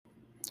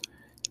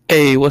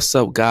Hey, what's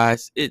up,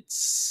 guys?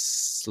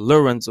 It's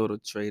Lorenzo the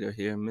Trader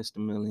here, Mr.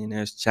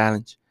 Millionaire's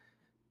Challenge,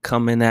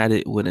 coming at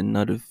it with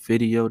another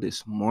video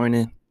this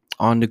morning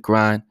on the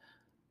grind.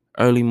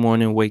 Early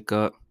morning wake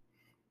up.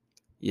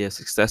 Yeah,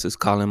 success is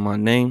calling my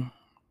name,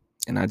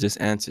 and I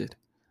just answered.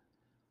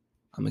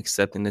 I'm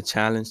accepting the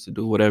challenge to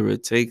do whatever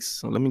it takes.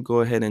 So let me go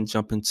ahead and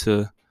jump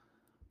into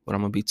what I'm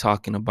going to be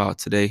talking about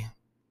today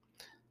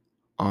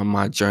on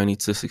my journey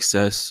to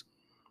success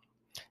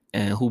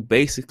and who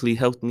basically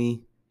helped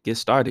me get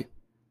started.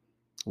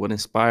 What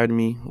inspired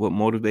me, what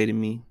motivated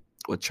me,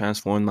 what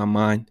transformed my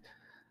mind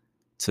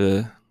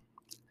to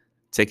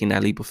taking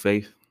that leap of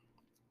faith.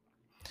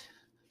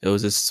 It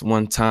was this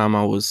one time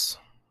I was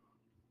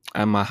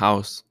at my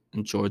house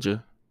in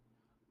Georgia.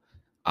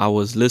 I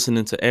was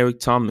listening to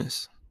Eric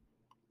Thomas,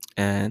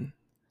 and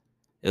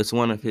it's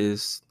one of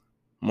his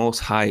most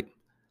hype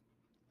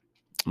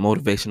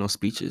motivational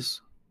speeches.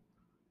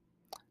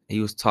 He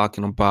was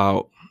talking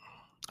about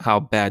how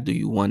bad do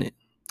you want it.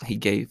 He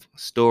gave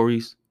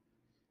stories.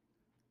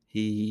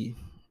 He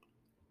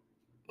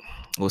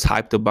was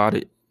hyped about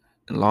it.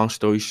 And long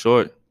story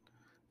short,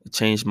 it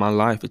changed my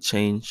life. It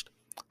changed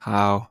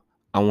how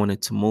I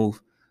wanted to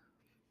move.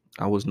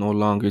 I was no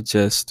longer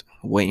just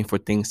waiting for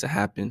things to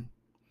happen.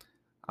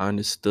 I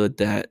understood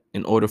that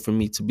in order for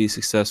me to be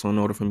successful, in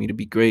order for me to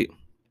be great,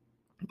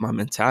 my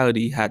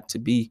mentality had to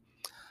be,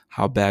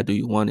 how bad do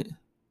you want it?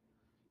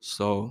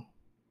 So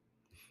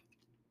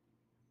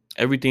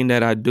everything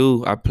that I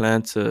do, I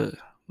plan to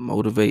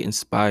motivate,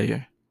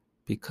 inspire,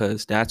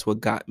 because that's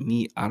what got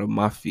me out of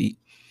my feet,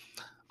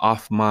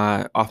 off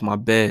my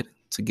bed,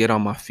 to get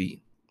on my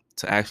feet,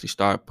 to actually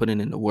start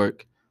putting in the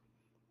work.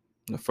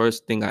 The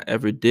first thing I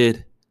ever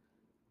did,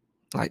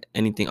 like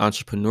anything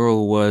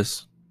entrepreneurial,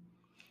 was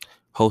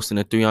hosting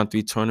a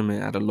 3-on-3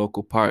 tournament at a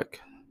local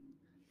park.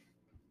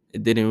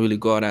 It didn't really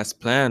go out as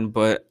planned,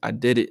 but I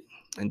did it.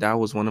 And that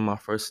was one of my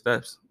first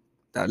steps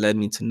that led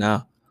me to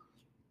now.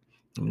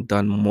 I've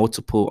done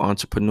multiple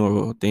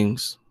entrepreneurial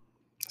things,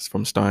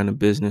 from starting a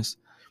business,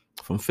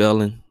 from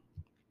failing.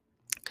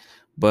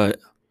 But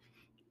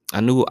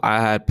I knew I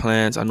had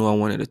plans. I knew I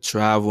wanted to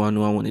travel. I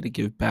knew I wanted to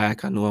give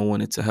back. I knew I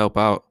wanted to help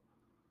out,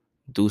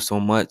 do so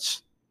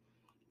much.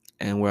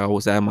 And where I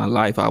was at in my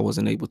life, I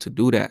wasn't able to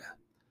do that.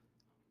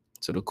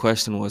 So the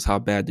question was, how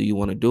bad do you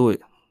want to do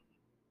it?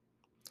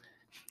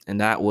 And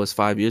that was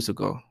 5 years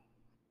ago.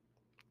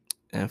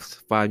 And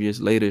 5 years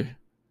later,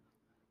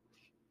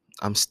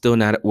 I'm still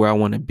not where I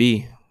want to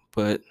be.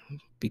 But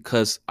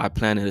because I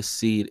planted a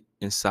seed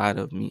inside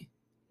of me,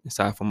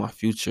 inside for my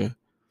future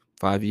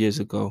 5 years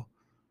ago,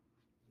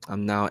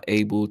 I'm now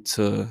able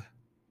to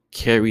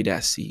carry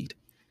that seed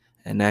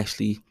and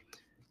actually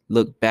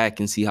look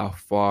back and see how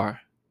far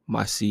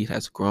my seed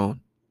has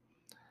grown.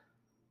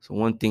 So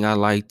one thing I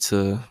like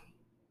to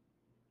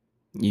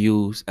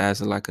use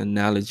as like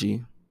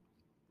analogy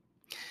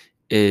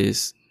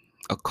is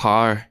a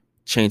car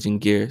changing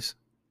gears.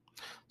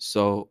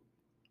 So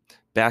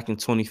back in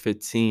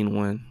 2015,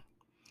 when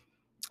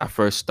I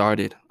first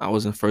started, I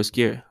was in first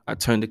gear. I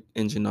turned the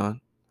engine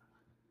on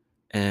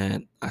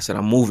and I said,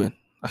 I'm moving.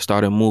 I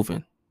started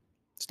moving,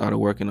 started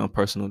working on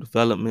personal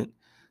development.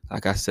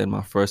 Like I said,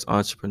 my first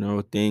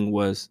entrepreneurial thing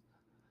was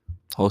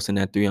hosting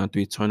that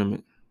 3-on-3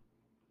 tournament.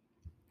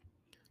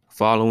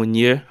 Following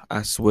year,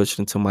 I switched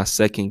into my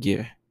second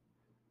gear.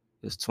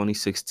 It was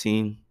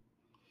 2016.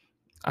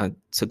 I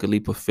took a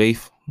leap of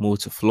faith,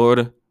 moved to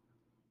Florida,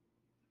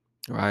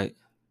 right?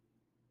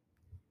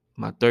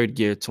 My third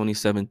gear,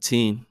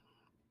 2017,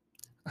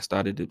 I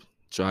started to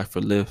drive for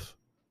Lyft,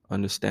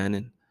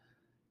 understanding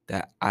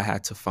that I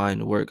had to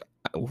find work.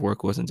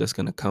 Work wasn't just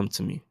going to come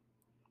to me.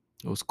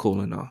 It was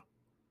cool and all.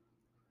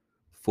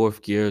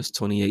 Fourth gear is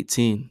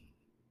 2018.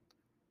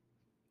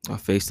 I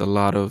faced a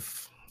lot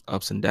of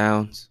ups and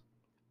downs,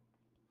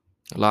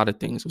 a lot of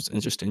things. It was an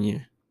interesting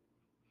year,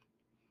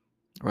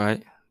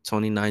 right?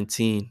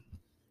 2019,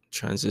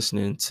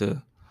 transitioning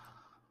to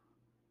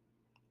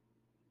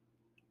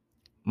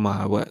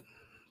my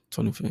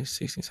 2015,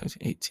 16,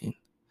 17, 18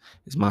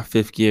 is my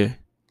fifth year.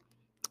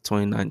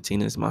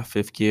 2019 is my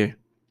fifth year,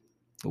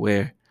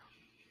 where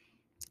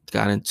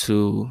got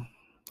into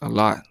a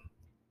lot,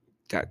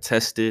 got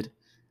tested.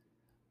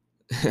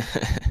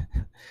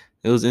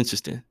 It was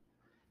interesting.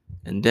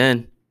 And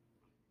then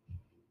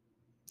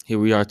here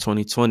we are,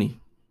 2020,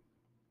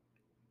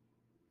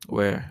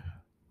 where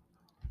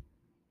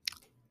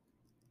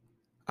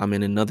I'm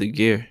in another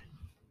gear,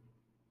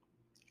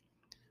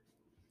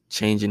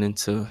 changing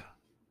into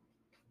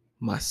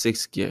my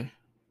sixth gear.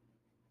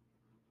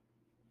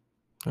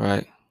 All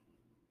right.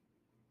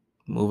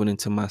 Moving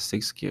into my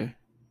sixth gear.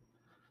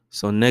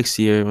 So next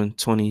year, when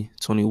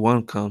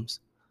 2021 comes,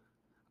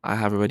 I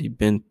have already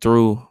been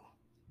through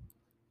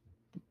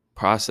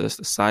process,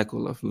 the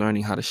cycle of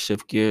learning how to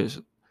shift gears,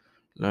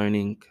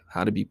 learning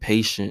how to be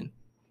patient,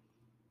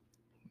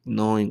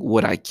 knowing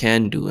what I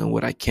can do and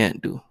what I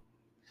can't do.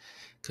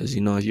 Because,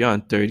 if you're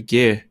on third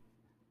gear,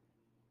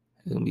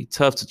 it's going to be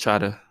tough to try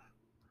to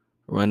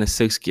run a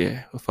sixth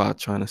gear without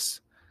trying to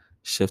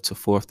shift to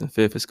fourth and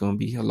fifth. It's going to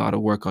be a lot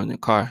of work on your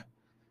car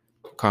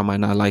car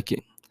might not like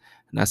it.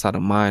 And that's how the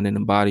mind and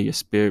the body, your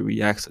spirit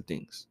reacts to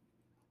things.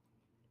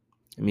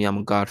 And me, I'm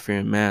a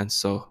God-fearing man,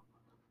 so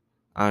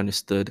I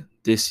understood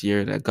this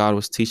year that God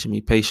was teaching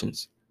me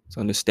patience to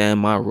understand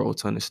my role,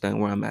 to understand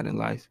where I'm at in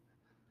life.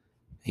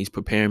 He's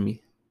preparing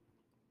me.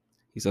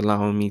 He's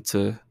allowing me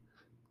to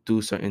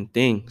do certain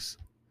things,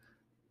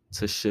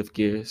 to shift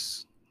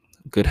gears,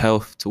 good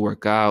health, to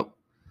work out,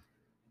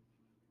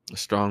 a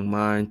strong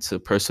mind, to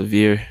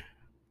persevere,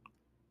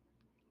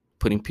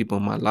 putting people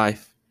in my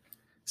life,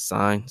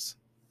 signs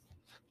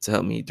to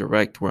help me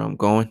direct where I'm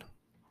going,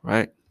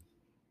 right?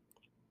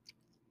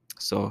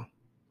 So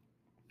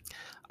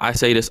I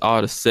say this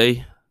all to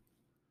say,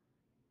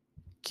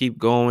 keep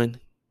going,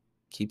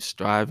 keep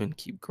striving,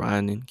 keep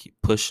grinding, keep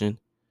pushing,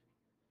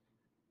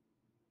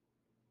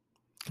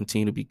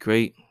 continue to be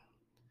great.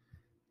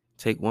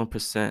 Take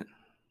 1%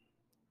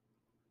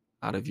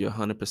 out of your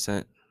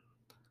 100%.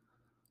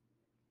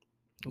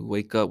 We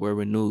wake up, we're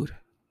renewed.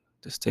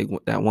 Just take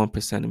that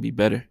 1% and be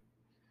better.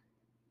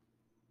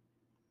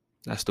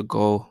 That's the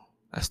goal.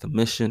 That's the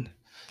mission.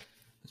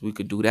 If we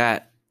could do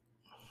that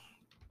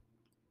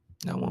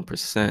 1%,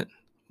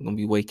 we're going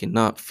to be waking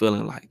up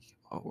feeling like,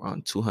 oh, we're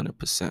on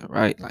 200%,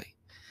 right? Like,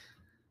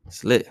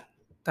 it's lit.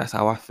 That's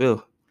how I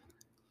feel.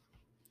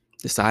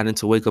 Deciding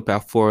to wake up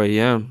at 4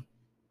 a.m.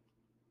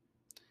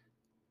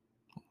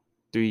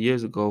 4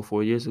 years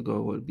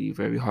ago would be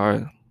very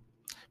hard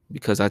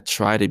because I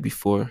tried it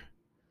before,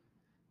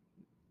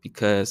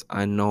 because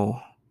I know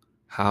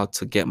how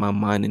to get my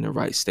mind in the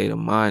right state of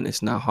mind.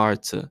 It's not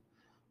hard to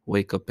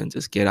wake up and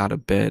just get out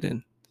of bed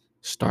and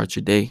start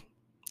your day.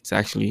 It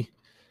actually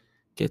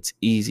gets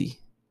easy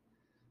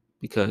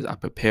because I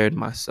prepared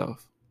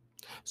myself.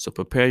 So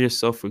prepare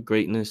yourself for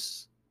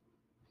greatness.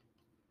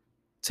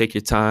 Take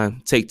your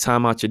time. Take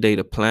time out your day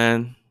to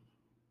plan.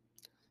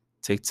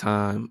 Take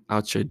time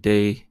out your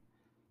day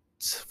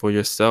for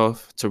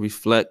yourself to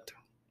reflect.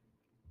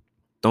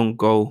 Don't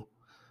go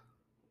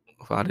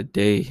without a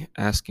day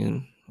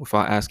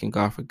without asking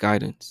God for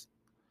guidance.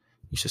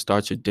 You should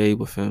start your day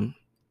with Him,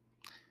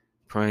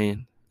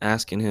 praying,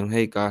 asking Him,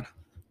 hey God,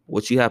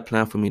 what you have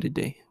planned for me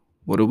today?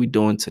 What are we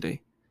doing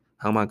today?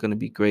 How am I going to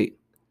be great?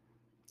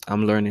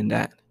 I'm learning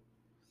that.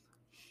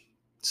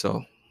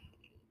 So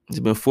it's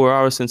been 4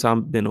 hours since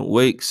I've been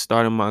awake,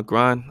 starting my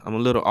grind. I'm a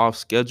little off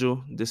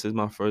schedule. This is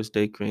my first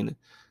day creating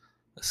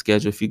a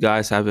schedule. If you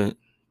guys haven't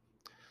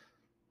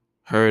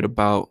heard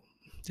about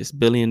this $1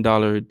 billion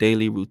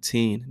daily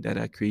routine that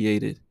I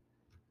created,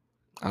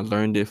 I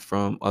learned it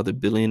from other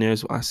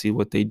billionaires. I see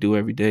what they do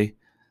every day.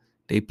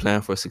 They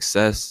plan for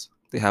success.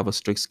 They have a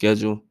strict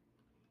schedule.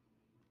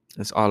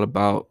 It's all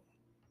about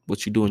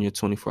what you do in your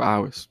 24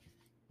 hours.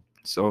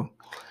 So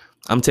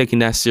I'm taking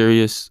that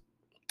serious.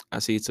 I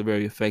see it's a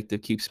very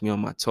effective, keeps me on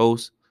my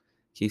toes,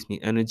 keeps me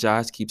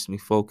energized, keeps me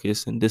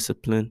focused and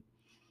disciplined.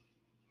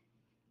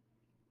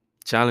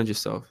 Challenge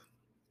yourself.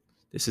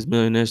 This is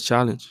Millionaire's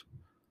Challenge.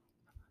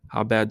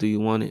 How bad do you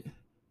want it?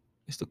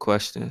 It's the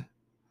question.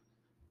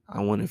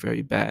 I want it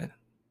very bad.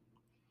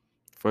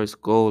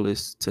 First goal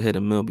is to hit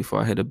a mill before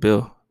I hit a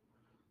bill.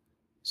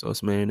 So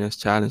it's Millionaire's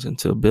Challenge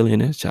until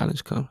Billionaire's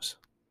Challenge comes.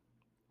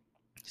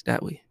 It's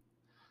that way.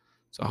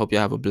 So I hope you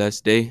have a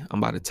blessed day. I'm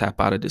about to tap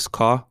out of this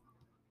call.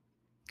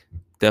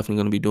 Definitely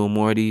going to be doing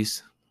more of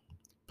these.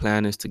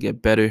 Plan is to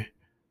get better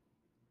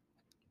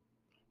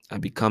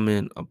at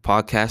becoming a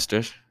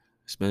podcaster.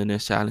 It's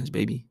Millionaire's Challenge,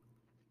 baby.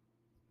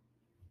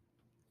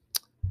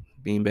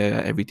 Being better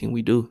at everything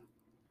we do.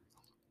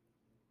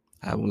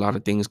 I have a lot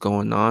of things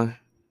going on.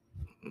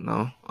 You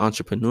know,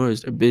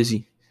 entrepreneurs, they're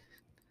busy.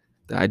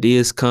 The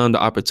ideas come,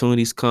 the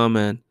opportunities come,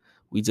 and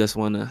we just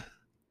want to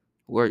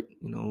work,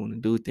 want to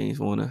do things,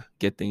 want to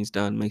get things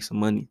done, make some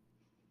money.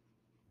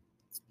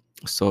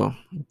 So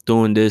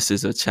doing this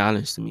is a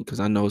challenge to me because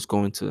I know it's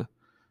going to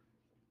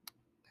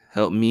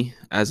help me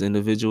as an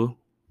individual.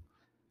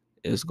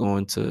 It's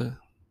going to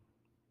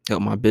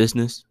help my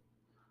business.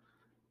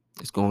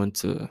 It's going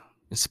to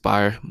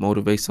inspire,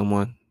 motivate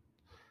someone,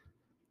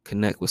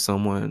 connect with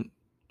someone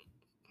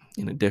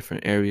in a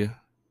different area.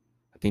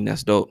 I think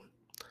that's dope.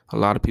 A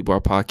lot of people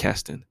are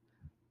podcasting.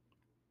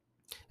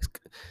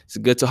 It's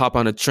good to hop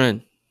on a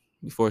trend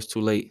before it's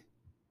too late,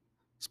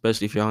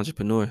 especially if you're an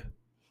entrepreneur.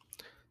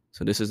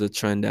 So this is a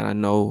trend that I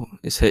know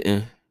is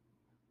hitting.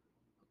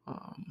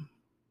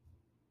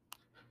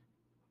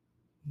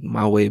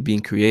 My way of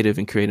being creative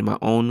and creating my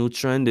own new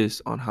trend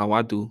is on how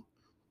I do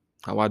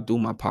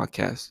my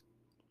podcast.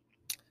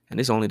 And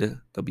it's only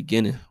the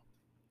beginning.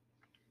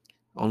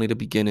 Only the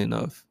beginning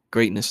of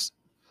greatness.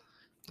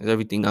 And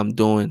everything I'm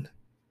doing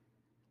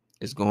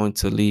is going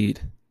to lead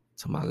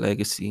to my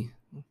legacy,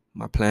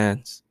 my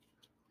plans.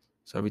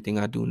 So everything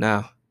I do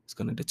now is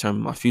going to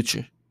determine my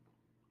future.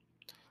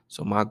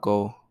 So my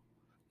goal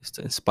is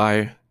to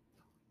inspire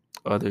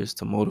others,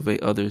 to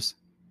motivate others,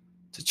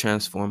 to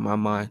transform my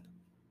mind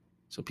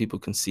so people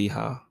can see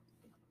how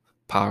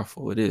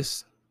powerful it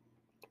is.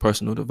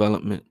 Personal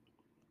development,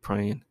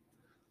 praying,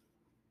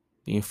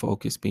 being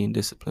focused, being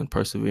disciplined,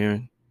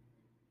 persevering,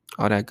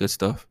 all that good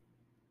stuff.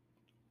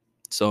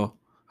 So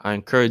I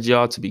encourage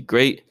y'all to be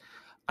great.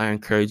 I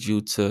encourage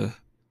you to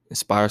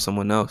inspire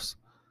someone else.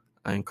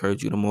 I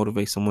encourage you to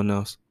motivate someone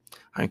else.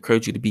 I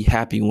encourage you to be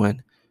happy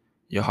when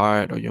your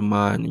heart or your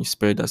mind and your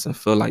spirit doesn't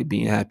feel like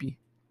being happy.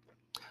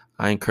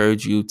 I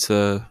encourage you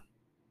to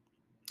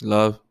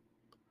love,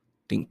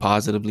 think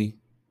positively,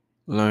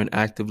 learn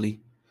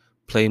actively,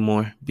 play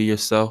more, be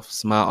yourself,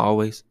 smile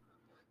always,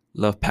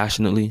 love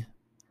passionately,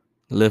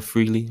 live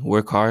freely,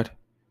 work hard,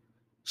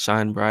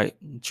 shine bright,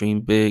 dream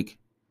big,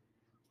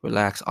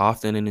 relax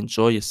often, and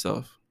enjoy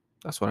yourself.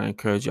 That's what I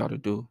encourage y'all to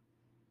do.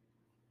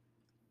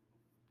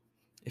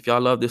 If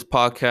y'all love this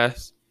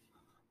podcast,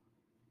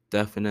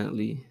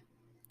 definitely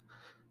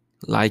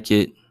like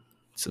it,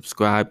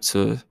 subscribe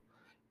to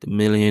the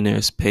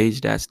Millionaires page.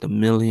 That's the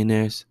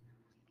Millionaires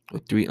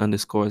with 3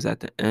 underscores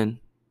at the end.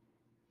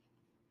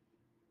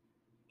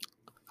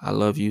 I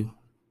love you.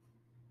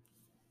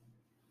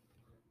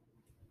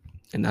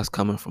 And that's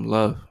coming from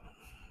love.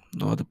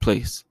 No other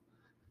place.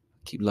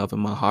 Keep loving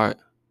my heart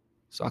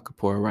so I could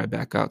pour it right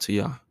back out to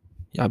y'all.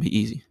 Y'all be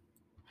easy.